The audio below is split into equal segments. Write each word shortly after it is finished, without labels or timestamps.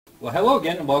Well, hello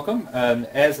again and welcome.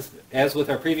 As with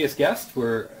our previous guest,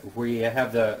 we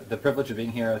have the privilege of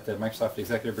being here at the Microsoft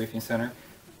Executive Briefing Center,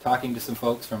 talking to some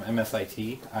folks from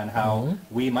MSIT on how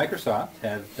we, Microsoft,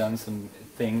 have done some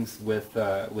things with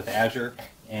Azure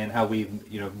and how we've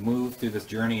moved through this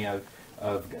journey of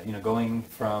going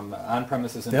from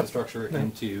on-premises infrastructure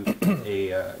into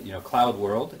a cloud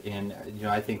world. And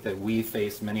I think that we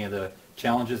face many of the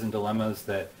challenges and dilemmas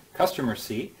that customers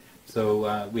see.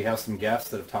 So we have some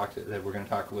guests that we're going to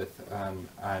talk with on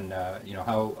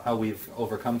how we've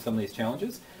overcome some of these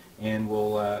challenges, and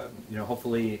we'll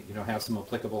hopefully have some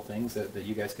applicable things that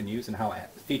you guys can use, and how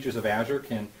features of Azure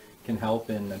can help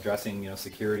in addressing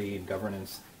security and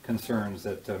governance concerns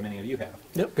that many of you have.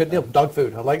 Yep, good deal. Dog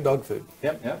food. I like dog food.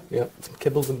 Yep. Some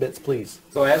kibbles and bits, please.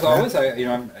 So as always,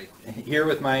 I'm here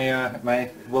with my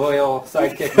my loyal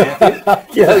sidekick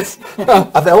Matthew. Yes,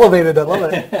 I've elevated. I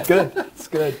love it. It's good. It's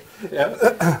good.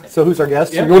 Yeah. So who's our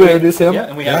guest? Yeah, you want to introduce him? Yeah,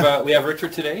 and we have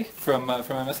Richard today from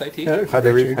MSIT. Yeah. How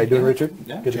you doing, Richard?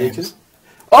 Yeah. Good to meet you.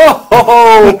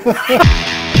 Oh!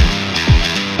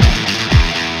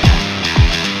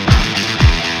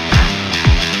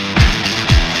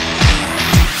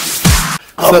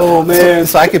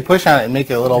 So I could push on it and make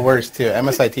it a little worse too.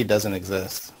 MSIT doesn't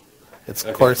exist. It's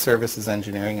Core Services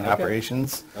Engineering and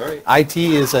Operations. All right. IT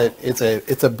is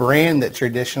it's a brand that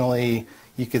traditionally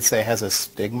you could say has a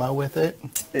stigma with it,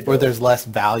 where there's less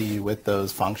value with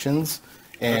those functions.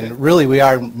 And really we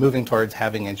are moving towards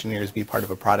having engineers be part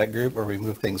of a product group where we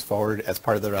move things forward as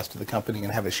part of the rest of the company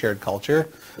and have a shared culture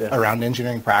around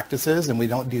engineering practices, and we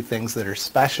don't do things that are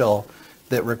special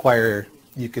that require,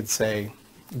 you could say,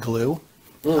 glue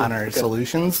on our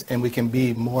solutions, and we can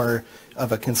be more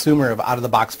of a consumer of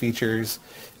out-of-the-box features,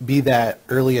 be that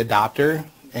early adopter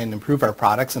and improve our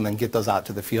products, and then get those out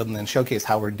to the field and then showcase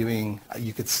how we're doing,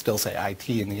 you could still say IT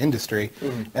in the industry,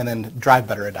 and then drive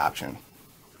better adoption.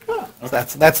 So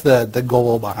that's the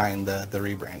goal behind the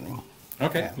rebranding.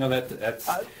 Okay. Yeah. No, that's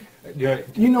I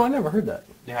never heard that.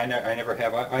 Yeah, I never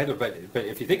have either. But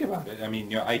if you think about it, I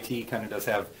mean, IT kind of does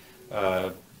have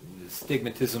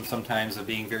stigmatism sometimes of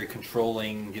being very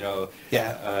controlling. You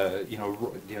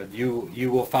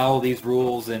will follow these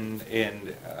rules and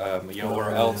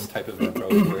or else type of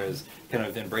approach. Whereas kind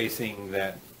of embracing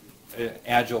that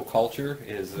agile culture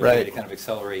is a way to kind of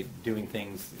accelerate doing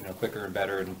things quicker and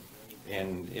better.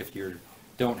 And if you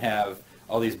don't have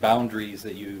all these boundaries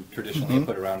that you traditionally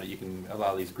put around it, you can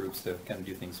allow these groups to kind of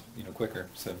do things quicker.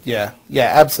 So yeah,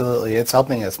 absolutely. It's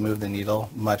helping us move the needle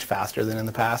much faster than in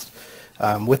the past.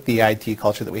 With the IT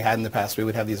culture that we had in the past, we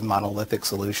would have these monolithic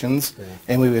solutions,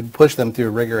 and we would push them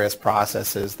through rigorous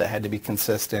processes that had to be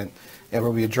consistent, and where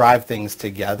we would drive things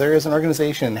together as an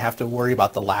organization and have to worry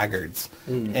about the laggards.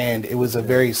 And it was a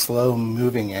very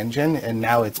slow-moving engine, and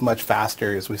now it's much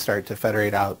faster as we start to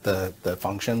federate out the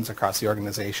functions across the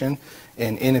organization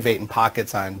and innovate in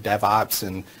pockets on DevOps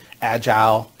and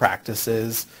Agile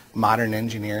practices, modern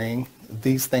engineering.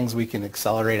 These things we can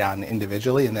accelerate on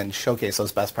individually and then showcase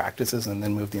those best practices and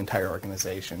then move the entire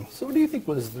organization. So what do you think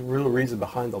was the real reason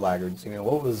behind the laggards?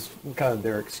 What was kind of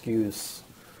their excuse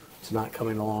to not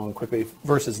coming along quickly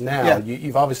versus now?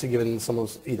 You've obviously given someone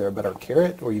either a better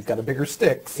carrot or you've got a bigger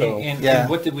stick. So and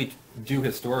what did we do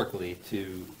historically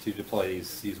to deploy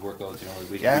these workloads?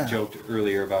 We joked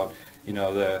earlier about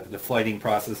the flighting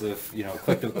process of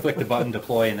click the button,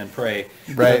 deploy, and then pray.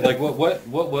 Right. Like what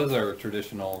was our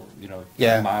traditional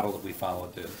model that we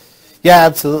followed to? Yeah,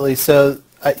 absolutely. So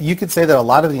you could say that a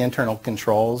lot of the internal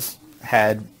controls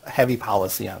had heavy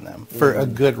policy on them for a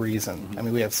good reason. I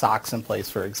mean, we have SOX in place,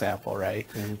 for example, right?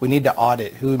 We need to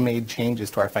audit who made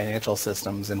changes to our financial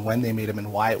systems and when they made them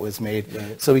and why it was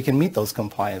made, so we can meet those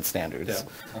compliance standards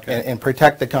and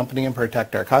protect the company and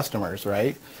protect our customers,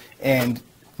 right? And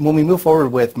when we move forward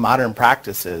with modern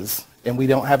practices and we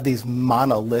don't have these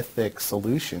monolithic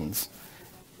solutions,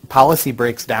 policy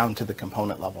breaks down to the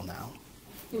component level now.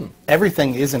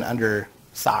 Everything isn't under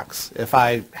SOX. If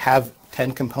I have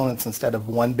 10 components instead of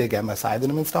one big MSI that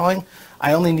I'm installing,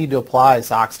 I only need to apply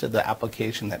SOX to the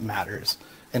application that matters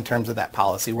in terms of that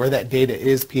policy, where that data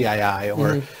is PII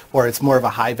or it's more of a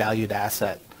high-valued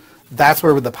asset. That's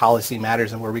where the policy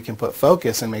matters and where we can put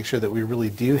focus and make sure that we really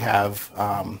do have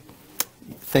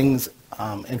things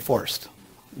enforced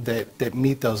that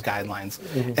meet those guidelines.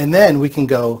 And then we can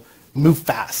go move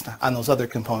fast on those other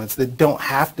components that don't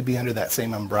have to be under that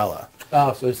same umbrella.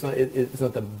 Oh, so it's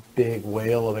not the big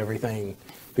whale of everything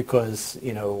because,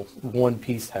 one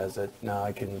piece has it. Now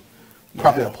I can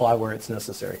probably apply where it's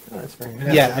necessary. Oh, that's very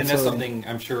nice. And that's something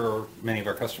I'm sure many of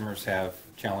our customers have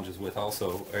challenges with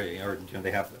also, or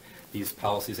they have these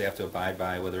policies they have to abide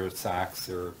by, whether it's SOX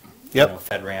or Yep.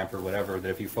 FedRAMP or whatever, that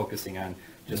if you're focusing on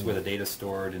just where the data is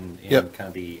stored and kind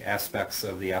of the aspects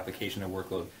of the application or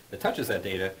workload that touches that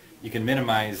data, you can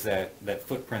minimize that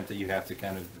footprint that you have to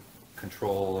kind of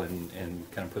control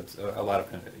and kind of put a lot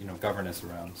of governance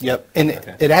around. So, yep, and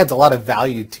it adds a lot of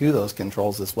value to those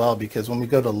controls as well, because when we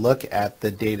go to look at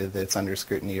the data that's under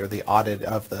scrutiny or the audit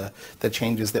of the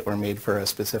changes that were made for a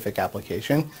specific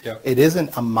application, it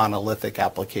isn't a monolithic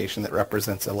application that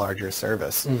represents a larger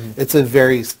service. It's a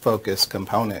very focused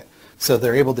component. So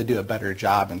they're able to do a better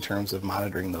job in terms of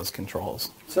monitoring those controls.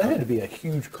 So that had to be a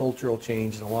huge cultural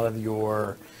change in a lot of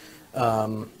your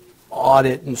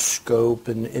audit and scope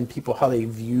and people, how they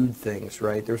viewed things,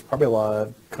 right? There's probably a lot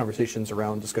of conversations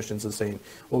around discussions of saying,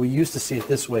 well, we used to see it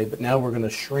this way, but now we're going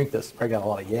to shrink this. Probably got a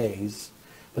lot of yays.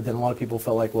 But then a lot of people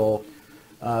felt like, well,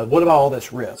 what about all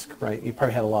this risk, right? You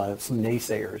probably had some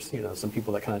naysayers, some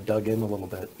people that kind of dug in a little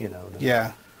bit,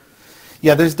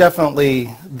 Yeah, there's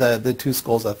definitely the two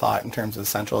schools of thought in terms of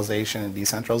centralization and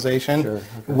decentralization. Sure, okay.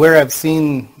 Where I've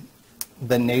seen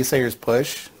the naysayers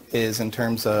push is in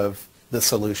terms of the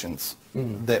solutions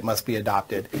that must be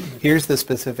adopted. Here's the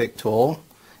specific tool,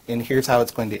 and here's how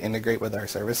it's going to integrate with our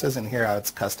services, and here how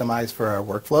it's customized for our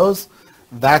workflows.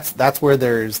 That's where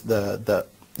there's the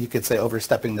you could say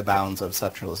overstepping the bounds of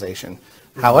centralization.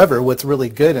 However, what's really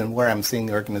good and where I'm seeing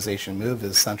the organization move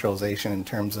is centralization in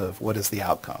terms of what is the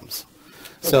outcomes.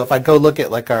 So if I go look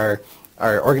at like our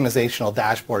organizational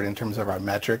dashboard in terms of our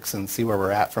metrics and see where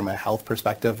we're at from a health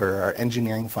perspective or our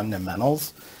engineering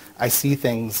fundamentals, I see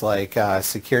things like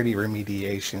security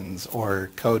remediations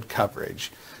or code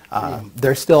coverage.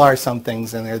 There still are some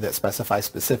things in there that specify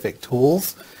specific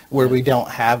tools where we don't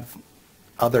have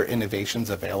other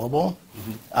innovations available.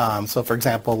 So for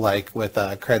example, like with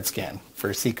CredScan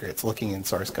for secrets, looking in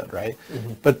source code, right?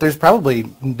 But there's probably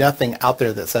nothing out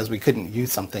there that says we couldn't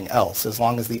use something else as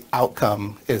long as the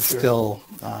outcome is still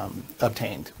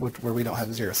obtained, where we don't have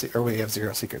we have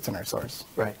zero secrets in our source.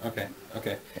 Right. Okay.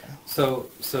 Yeah. So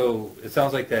it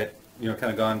sounds like that, kind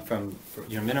of gone from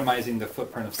minimizing the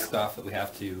footprint of stuff that we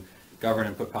have to govern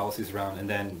and put policies around, and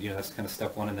then, that's kind of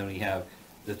step one, and then we have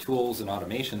the tools and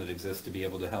automation that exist to be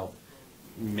able to help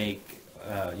make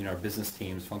our business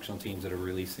teams, functional teams that are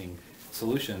releasing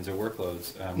solutions or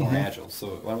workloads more agile.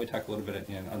 So why don't we talk a little bit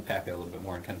and unpack that a little bit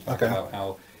more and kind of talk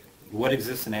about what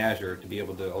exists in Azure to be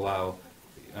able to allow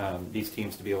these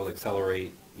teams to be able to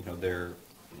accelerate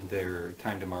their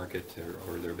time to market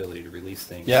or their ability to release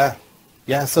things.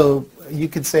 Yeah, so you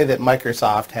could say that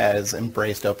Microsoft has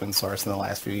embraced open source in the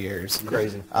last few years.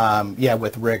 Crazy.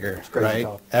 With rigor, right?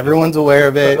 Talk. Everyone's aware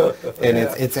of it, and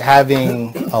it's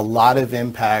having a lot of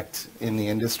impact in the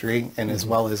industry and as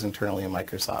well as internally in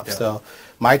Microsoft. Yeah. So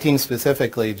my team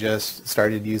specifically just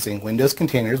started using Windows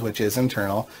containers, which is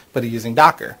internal, but using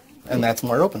Docker. And that's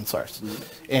more open source.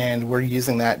 And we're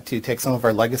using that to take some of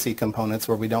our legacy components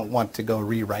where we don't want to go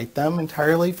rewrite them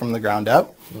entirely from the ground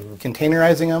up,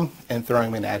 containerizing them and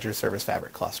throwing them in Azure Service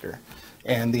Fabric cluster.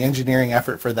 And the engineering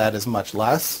effort for that is much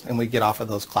less, and we get off of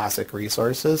those classic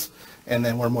resources, and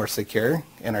then we're more secure,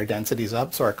 and our density's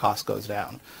up, so our cost goes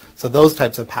down. So those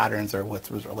types of patterns are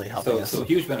what's really helping us. So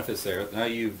huge benefits there. Now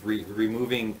you've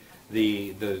removing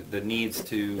the needs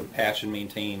to patch and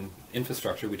maintain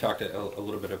infrastructure. We talked a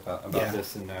little bit about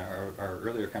this in our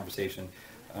earlier conversation.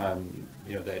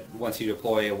 That once you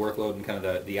deploy a workload and kind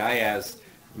of the IaaS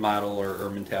model or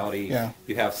mentality,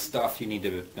 you have stuff you need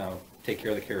to take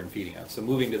care of the care and feeding of. So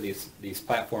moving to these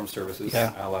platform services,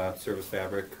 a la Service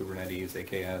Fabric, Kubernetes,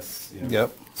 AKS,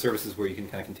 services where you can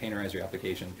kind of containerize your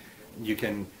application, you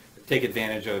can take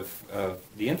advantage of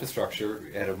the infrastructure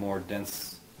at a more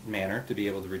dense manner to be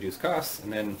able to reduce costs,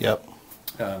 and then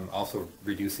also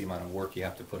reduce the amount of work you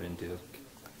have to put into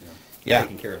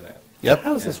taking care of that.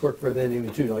 How does this work for then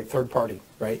even too, like third party,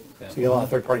 right? So you get a lot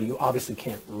of third party, you obviously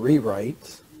can't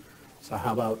rewrite. So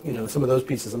how about, some of those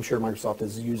pieces, I'm sure Microsoft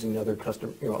is using other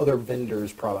other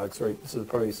vendors' products, right? So there's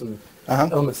probably some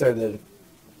elements there that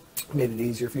made it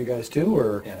easier for you guys too,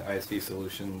 or? Yeah, ISV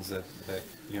solutions that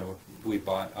we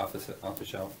bought off the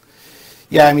shelf.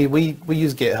 Yeah, I mean, we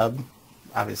use GitHub,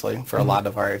 obviously, for a lot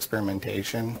of our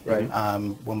experimentation. Right.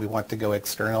 When we want to go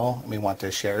external and we want to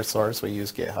share source, we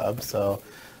use GitHub. So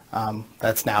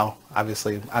that's now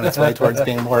obviously on its way towards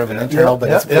being more of an internal,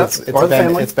 but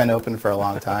it's been open for a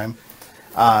long time.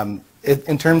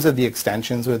 In terms of the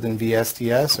extensions within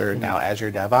VSTS or now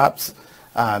Azure DevOps,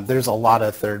 there's a lot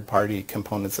of third-party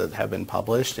components that have been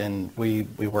published, and we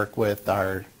work with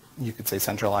our, you could say,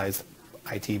 centralized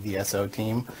IT VSO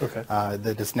team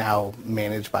that is now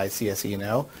managed by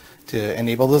CSE&O to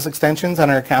enable those extensions on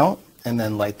our account and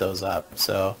then light those up.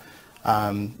 So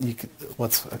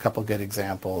what's a couple good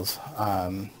examples?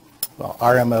 well,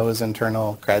 RMO is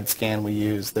internal, CredScan we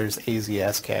use. There's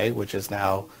AZSK, which is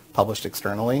now published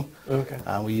externally. Okay.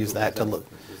 We use that to look.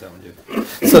 What does that one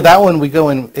do? So that one we go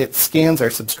in, it scans our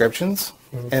subscriptions,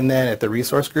 and then at the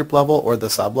resource group level or the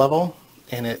sub level,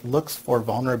 and it looks for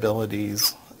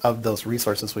vulnerabilities of those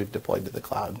resources we've deployed to the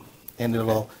cloud. And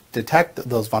it'll detect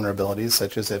those vulnerabilities,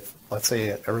 such as if, let's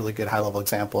say a really good high-level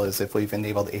example is if we've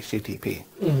enabled HTTP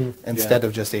instead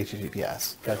of just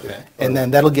HTTPS. Gotcha. Okay. And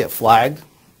then that'll get flagged,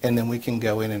 and then we can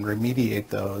go in and remediate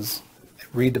those,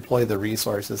 redeploy the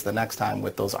resources the next time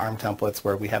with those ARM templates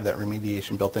where we have that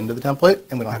remediation built into the template,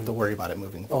 and we don't have to worry about it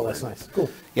moving forward. Oh, that's nice. Cool.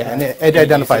 Yeah, and it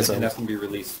identifies And that those. can be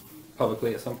released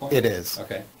publicly at some point? It is.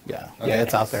 Okay. Yeah, Okay. yeah,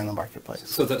 it's out there in the marketplace.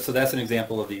 So that's an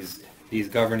example of these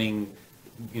governing,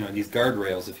 these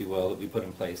guardrails, if you will, that we put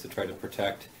in place to try to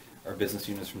protect our business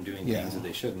units from doing things that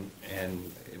they shouldn't,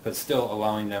 but still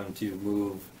allowing them to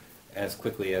move as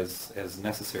quickly as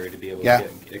necessary to be able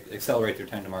to accelerate their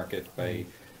time to market by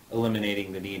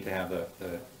eliminating the need to have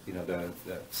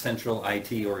the central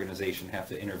IT organization have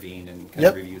to intervene and kind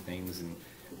of review things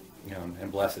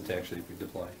and bless it to actually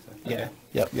deploy. So, okay.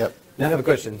 Yep. Now I have a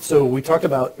question. So we're talking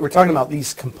about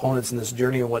these components in this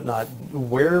journey and whatnot.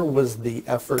 Where was the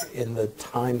effort in the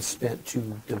time spent to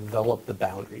develop the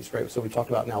boundaries, right? So we talked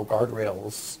about now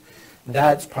guardrails.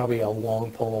 That's probably a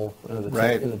long pole in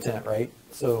the tent, right?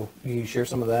 So can you share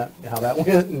some of that, how that went?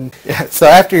 And Yeah, so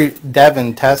after dev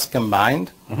and test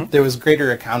combined, there was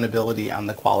greater accountability on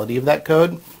the quality of that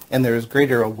code, and there was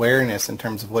greater awareness in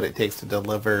terms of what it takes to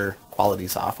deliver quality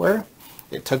software.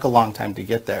 It took a long time to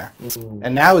get there.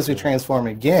 And now as we transform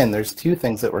again, there's two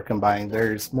things that were combined.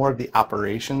 There's more of the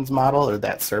operations model, or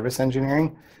that service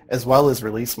engineering, as well as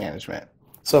release management.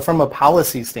 So from a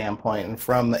policy standpoint and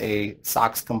from a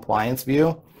SOX compliance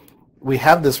view, we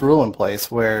have this rule in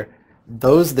place where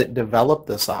those that develop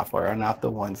the software are not the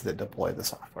ones that deploy the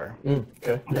software.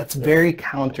 Okay. That's very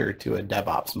counter to a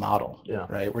DevOps model, Yeah.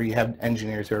 right? Where you have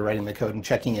engineers who are writing the code and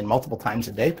checking in multiple times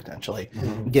a day potentially,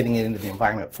 getting it into the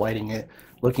environment, flighting it,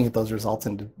 looking at those results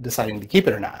and deciding to keep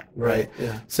it or not, right?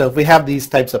 Yeah. So if we have these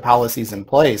types of policies in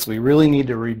place, we really need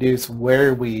to reduce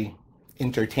where we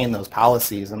entertain those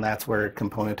policies, and that's where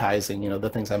componentizing, the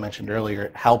things I mentioned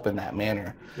earlier, help in that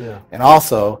manner. Yeah. And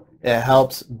also, it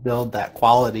helps build that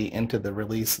quality into the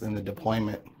release and the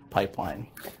deployment pipeline.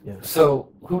 Yeah. So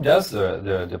who does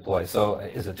the deploy? So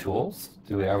is it tools?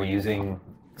 Are we using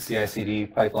CI/CD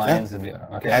pipelines?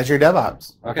 Okay. Azure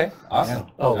DevOps. Okay. Awesome.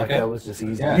 Oh, okay. that was just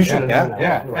easy. Yeah, You should have yeah, known that.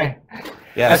 yeah. Right.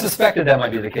 Yeah. I suspected that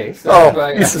might be the case. Oh,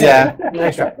 But- Yeah.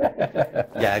 Nice try.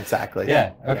 Yeah, exactly.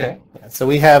 yeah. Okay. Yeah. So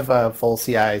we have a full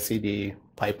CI/CD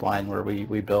pipeline where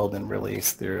we build and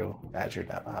release through Azure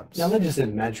DevOps. Now that just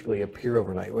didn't magically appear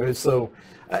overnight. So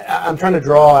I'm trying to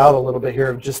draw out a little bit here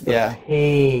of just the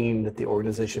pain that the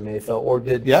organization may have felt, or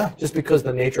did just because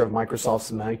the nature of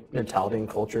Microsoft's mentality and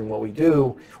culture and what we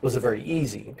do was it very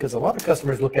easy? Because a lot of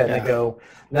customers look at it and they go,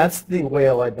 that's the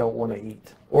whale I don't want to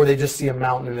eat. Or they just see a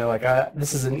mountain and they're like,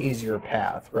 this is an easier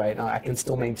path, right? I can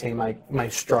still maintain my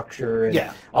structure,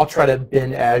 and I'll try to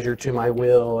bend Azure to my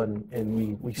will,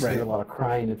 and we see a lot of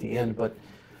crying at the end. But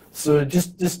so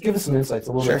just give us some insights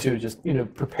a little bit too. Just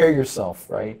prepare yourself,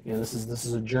 right? This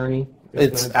is a journey.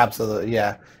 It's absolutely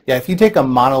If you take a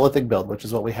monolithic build, which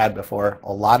is what we had before,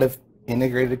 a lot of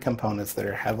integrated components that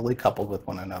are heavily coupled with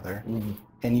one another,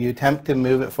 and you attempt to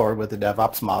move it forward with the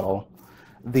DevOps model,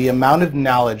 the amount of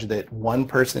knowledge that one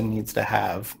person needs to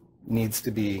have needs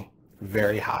to be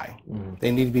very high.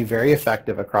 They need to be very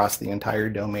effective across the entire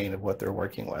domain of what they're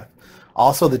working with.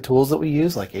 Also, the tools that we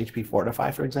use, like HP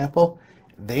Fortify, for example,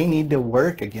 they need to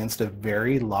work against a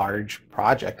very large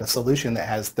project, a solution that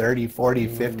has 30, 40,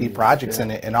 50 projects in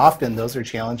it. And often those are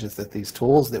challenges that these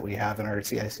tools that we have in our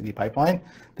CI/CD pipeline,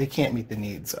 they can't meet the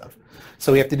needs of.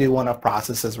 So we have to do one-off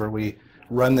processes where we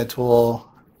run the tool,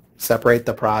 separate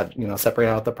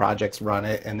out the projects, run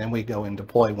it, and then we go and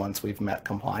deploy once we've met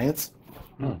compliance.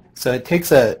 So it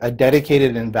takes a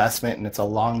dedicated investment, and it's a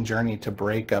long journey to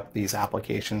break up these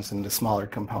applications into smaller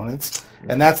components.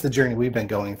 And that's the journey we've been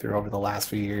going through over the last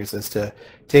few years, is to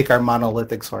take our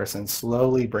monolithic source and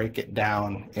slowly break it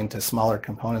down into smaller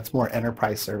components, more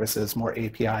enterprise services, more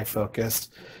API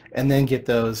focused, and then get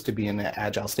those to be in an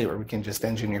agile state where we can just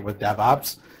engineer with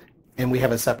DevOps. And we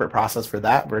have a separate process for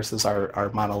that versus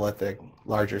our monolithic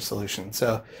larger solution.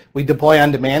 So we deploy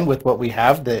on demand with what we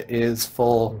have that is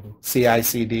full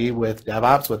CI/CD with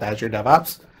DevOps, with Azure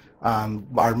DevOps.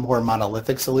 Our more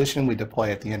monolithic solution we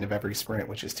deploy at the end of every sprint,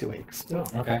 which is 2 weeks.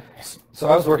 Okay. So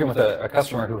I was working with a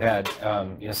customer who had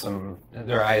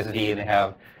their ISD, and they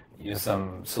have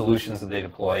some solutions that they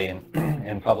deploy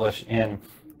and publish, and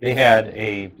they had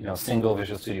a single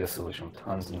Visual Studio solution with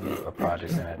tons of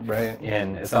projects in it. Right.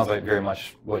 And it sounds like very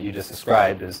much what you just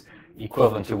described is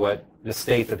equivalent to what the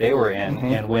state that they were in.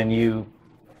 And when you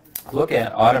look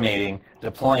at automating,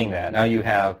 deploying that, now you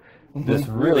have this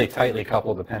really tightly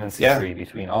coupled dependency tree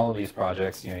between all of these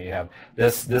projects. You have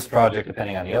this project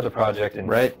depending on the other project,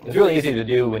 and it's really easy to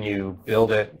do when you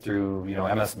build it through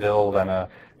MS Build on a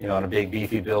on a big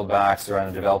beefy build box or on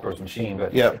a developer's machine.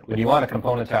 But when you want to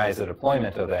componentize the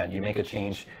deployment of that, you make a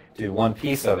change to one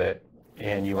piece of it,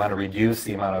 and you want to reduce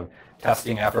the amount of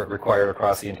testing effort required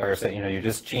across the entire set. You're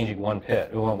just changing one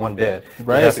bit.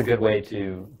 Right. That's a good way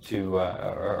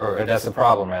or that's a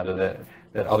problem rather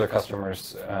that other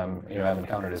customers have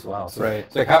encountered as well. So,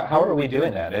 so how are we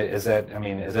doing that? Is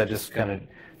that just kind of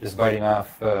just biting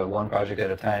off one project at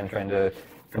a time, trying to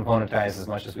componentize as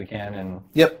much as we can? And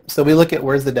Yep. So we look at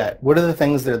where's the debt. What are the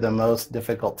things that are the most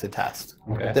difficult to test,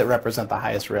 that represent the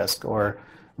highest risk, or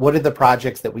what are the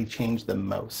projects that we change the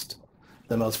most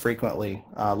frequently?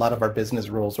 A lot of our business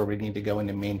rules where we need to go in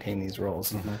and maintain these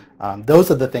rules. Those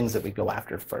are the things that we go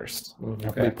after first.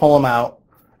 We pull them out,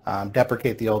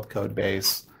 deprecate the old code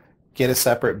base, get a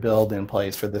separate build in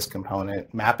place for this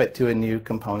component, map it to a new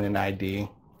component ID,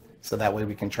 so that way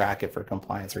we can track it for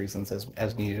compliance reasons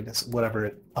as needed,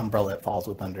 whatever umbrella it falls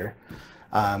with under.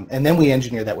 And then we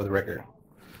engineer that with rigor.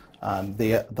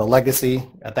 The legacy,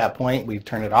 at that point, we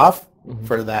turn it off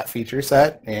for that feature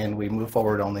set, and we move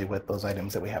forward only with those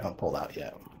items that we haven't pulled out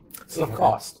yet. So the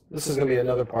cost. This is going to be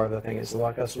another part of the thing, is a lot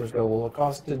of customers go, well, the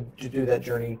cost to do that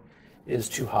journey is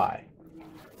too high,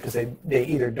 because they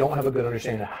either don't have a good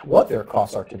understanding of what their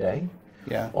costs are today,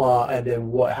 and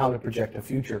then how to project the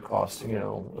future costs, for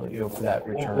that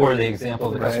return. Or the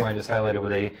example the customer I just highlighted, where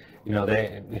they want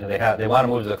to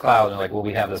move to the cloud, and they're like, well,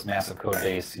 we have this massive code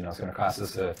base, it's going to cost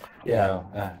us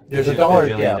there's a dollar,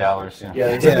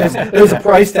 $1 there's a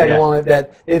price tag on it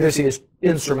that they either see as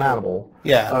insurmountable,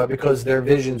 because their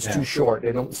vision's too short.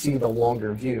 They don't see the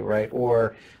longer view, right?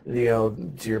 Or to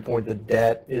your point, the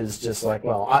debt is just like,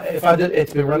 well,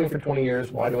 it's been running for 20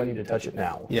 years. Why do I need to touch it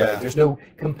now? Yeah. Right? There's no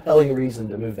compelling reason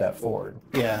to move that forward.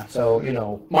 Yeah. So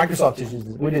Microsoft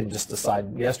we didn't just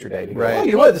decide yesterday to go, oh,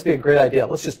 you know what, this would be a great idea.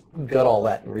 Let's just gut all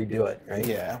that and redo it, right?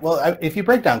 Yeah. Well, if you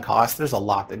break down costs, there's a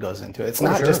lot that goes into it. It's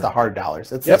not just the hard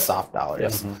dollars. It's the soft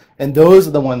dollars. And those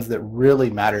are the ones that really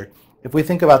matter. If we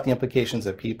think about the implications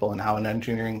of people and how an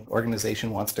engineering organization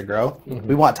wants to grow,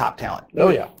 we want top talent. Oh,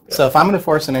 yeah. So if I'm going to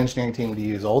force an engineering team to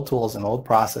use old tools and old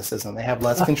processes and they have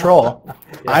less control,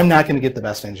 I'm not going to get the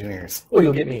best engineers. Well,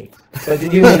 you'll get me. But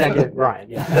you may not get Ryan.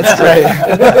 Yeah, that's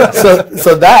right.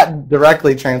 So that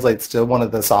directly translates to one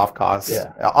of the soft costs.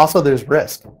 Also, there's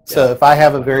risk. So if I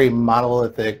have a very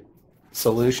monolithic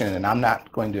solution and I'm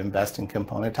not going to invest in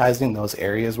componentizing those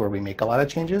areas where we make a lot of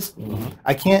changes,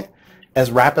 I can't as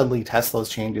rapidly test those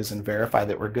changes and verify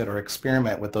that we're good, or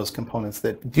experiment with those components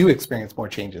that do experience more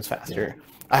changes faster.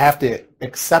 I have to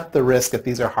accept the risk that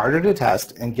these are harder to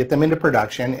test and get them into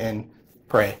production and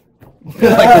pray. Like we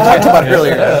talked about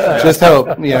earlier. Just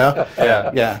hope,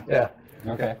 Yeah.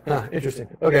 Okay. Interesting.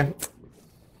 Okay.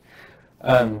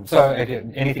 So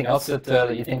anything else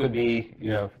that you think would be,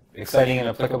 exciting and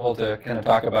applicable to kind of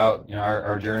talk about,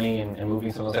 our journey and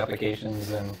moving some of those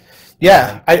applications? And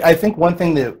I think one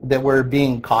thing that we're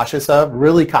being cautious of,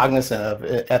 really cognizant of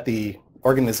at the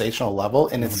organizational level,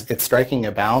 and it's striking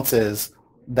a balance, is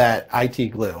that IT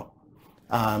glue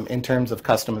in terms of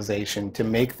customization to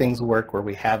make things work where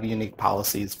we have unique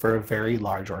policies for a very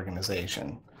large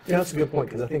organization. Yeah, that's a good point,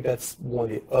 because I think that's one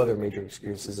of the other major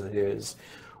excuses is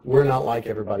we're not like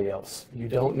everybody else. You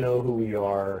don't know who we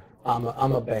are. I'm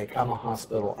a bank, I'm a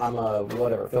hospital, I'm a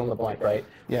whatever, fill in the blank, right?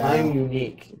 Yeah. I'm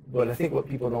unique, but I think what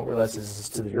people don't realize is,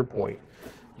 to your point,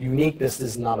 uniqueness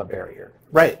is not a barrier.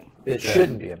 Right. It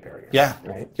shouldn't be a barrier. Yeah.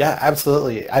 Right. Yeah,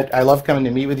 absolutely. I love coming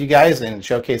to meet with you guys and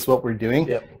showcase what we're doing.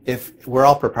 If we're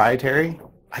all proprietary,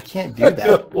 I can't do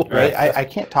that. Right. I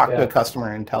can't talk to a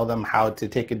customer and tell them how to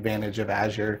take advantage of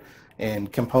Azure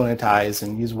and componentize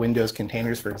and use Windows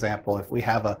containers, for example, if we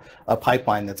have a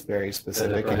pipeline that's very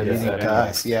specific and unique to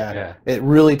us. It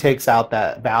really takes out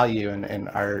that value and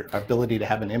our ability to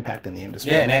have an impact in the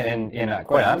industry. Yeah, and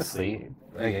quite honestly,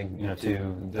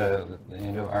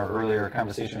 to our earlier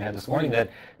conversation we had this morning,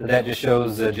 that just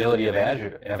shows the agility of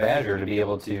Azure to be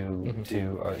able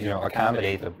to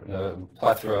accommodate the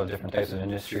plethora of different types of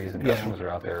industries and customers that are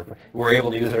out there. We're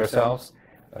able to use it ourselves.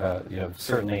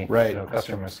 Certainly,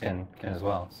 customers can as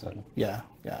well. So yeah,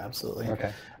 absolutely.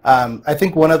 Okay. I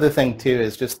think one other thing too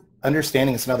is just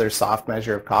understanding it's another soft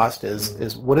measure of cost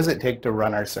is what does it take to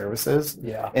run our services?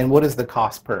 Yeah. And what is the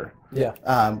cost per? Yeah.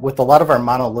 With a lot of our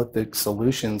monolithic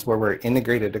solutions where we're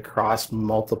integrated across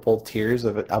multiple tiers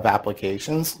of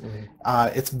applications,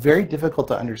 it's very difficult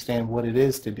to understand what it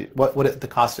is to do, the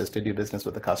cost is to do business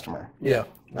with the customer. Yeah.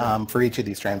 For each of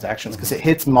these transactions, because it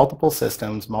hits multiple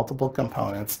systems, multiple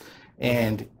components,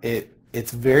 and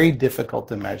it's very difficult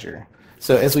to measure.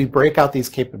 So as we break out these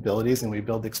capabilities and we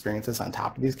build experiences on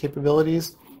top of these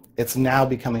capabilities, it's now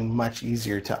becoming much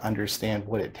easier to understand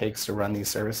what it takes to run these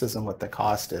services and what the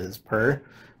cost is per,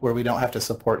 where we don't have to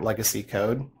support legacy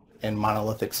code and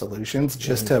monolithic solutions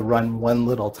just to run one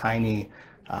little tiny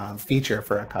feature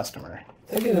for a customer.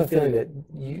 I get a feeling that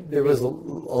there was a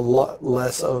lot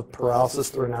less of paralysis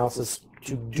through analysis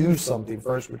to do something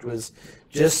first, which was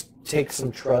just take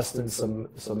some trust and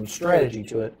some strategy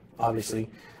to it, obviously,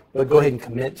 but go ahead and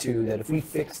commit to that if we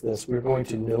fix this, we're going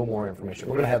to know more information.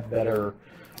 We're going to have better,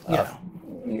 we're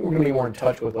going to be more in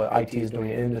touch with what IT is doing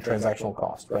in the transactional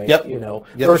cost, right? Yep.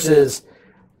 Versus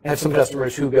have some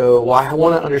customers who go, well, I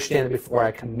want to understand it before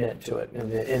I commit to it. And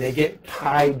they get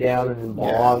tied down in a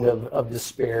bog of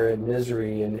despair and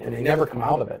misery, and they never come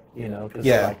out of it, because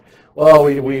they're like, well,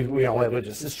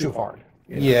 it's too hard.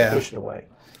 Push it away.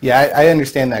 Yeah, I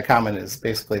understand that comment is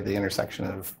basically the intersection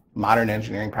of modern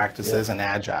engineering practices and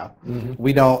Agile.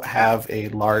 We don't have a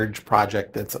large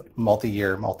project that's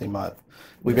multi-year, multi-month.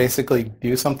 We basically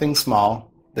do something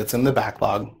small that's in the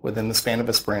backlog within the span of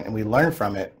a sprint, and we learn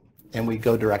from it, and we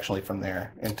go directionally from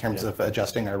there in terms of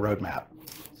adjusting our roadmap.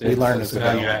 We learn as we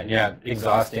go. You're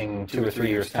exhausting 2 or 3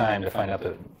 years' time to find out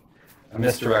that a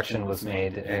misdirection was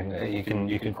made, and you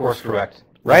can course correct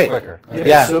quicker.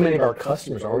 So many of our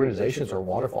customers, our organizations are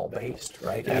waterfall based,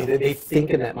 right? I mean, they think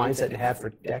in that mindset and have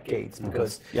for decades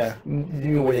because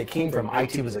where they came from,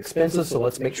 IT was expensive, so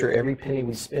let's make sure every penny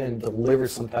we spend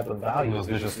delivers some type of value.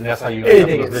 That's how you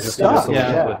end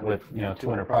up with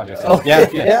 200 projects. But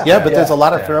there's a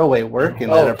lot of throwaway work in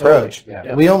that approach.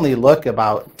 Totally. We only look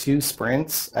about 2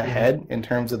 sprints ahead in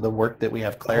terms of the work that we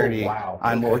have clarity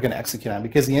on what we're going to execute on,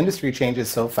 because the industry changes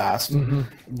so fast.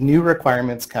 New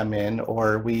requirements come in,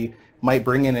 or we might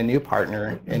bring in a new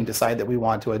partner and decide that we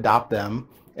want to adopt them,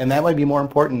 and that might be more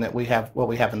important than what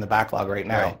we have in the backlog right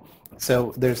now.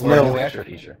 So there's no new Azure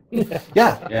feature.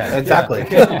 Exactly. We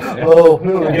get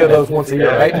those once a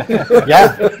year, right?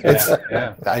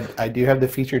 I do have the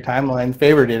feature timeline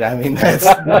favorited. I mean, that's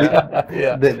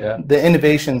the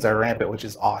innovations are rampant, which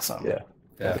is awesome.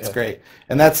 It's great,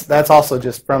 and that's also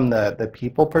just from the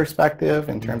people perspective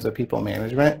in terms of people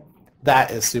management.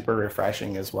 That is super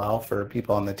refreshing as well for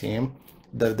people on the team.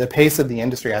 The pace of the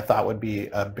industry, I thought, would be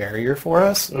a barrier for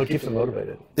us. It keeps them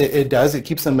motivated. It does. It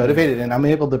keeps them motivated, and I'm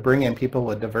able to bring in people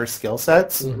with diverse skill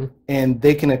sets, and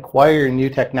they can acquire new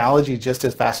technology just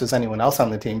as fast as anyone else on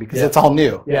the team because it's all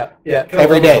new.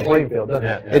 Every day.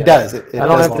 It does. It I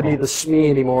don't have to be the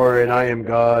SME anymore, and I am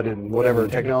God, and whatever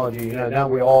technology. Now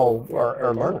we all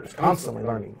are learners, constantly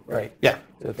learning, right?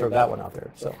 To throw that one out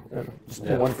there. So just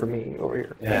one for me over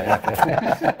here.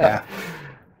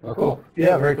 Well, cool.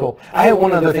 Yeah, very cool. I had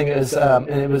one other thing is, and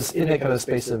it was in that kind of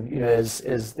space of,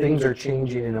 as things are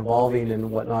changing and evolving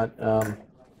and whatnot,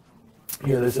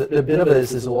 there's a bit of it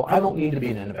is, well, I don't need to be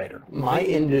an innovator. My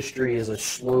industry is a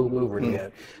slow mover to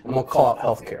get. I'm going to call out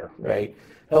healthcare, right?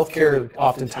 Healthcare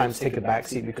oftentimes take a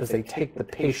backseat because they take the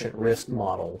patient risk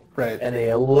model and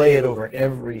they lay it over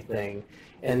everything.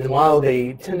 And while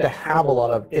they tend to have a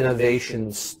lot of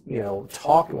innovations,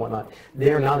 talk and whatnot,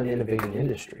 they're not an innovating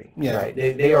industry, right?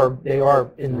 They are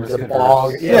in the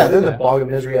bog. They're in the bog of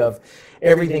misery of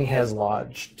everything has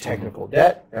large technical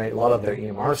debt, right? A lot of their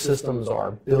EMR systems are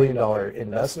billion-dollar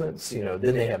investments. Then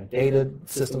they have data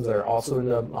systems that are also in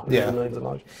the hundreds of millions of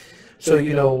dollars. So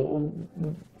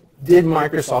did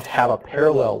Microsoft have a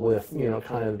parallel with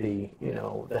kind of the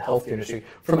the health industry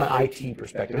from an IT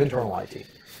perspective, internal IT?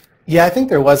 Yeah, I think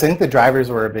there was. I think the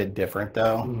drivers were a bit different,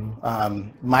 though.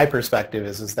 My perspective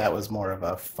is that was more of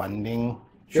a funding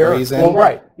reason. Well,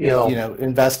 right.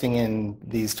 Investing in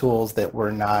these tools that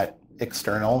were not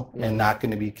external and not going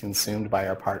to be consumed by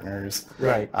our partners.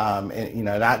 Right. And,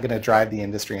 not going to drive the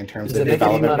industry in terms of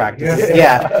development practices.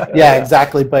 Yeah,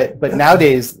 exactly. But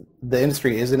nowadays the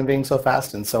industry is innovating so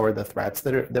fast, and so are the threats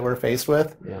that we're faced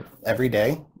with every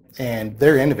day, and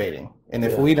they're innovating. And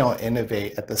if we don't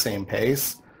innovate at the same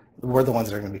pace, we're the ones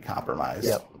that are going to be compromised.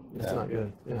 That's not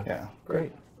good.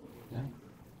 Great.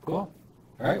 Cool. All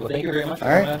right. Well, thank you very much. All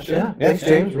right. Thanks,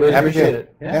 James. Really appreciate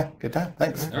it. Yeah. Good time.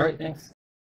 Thanks. All right. Thanks.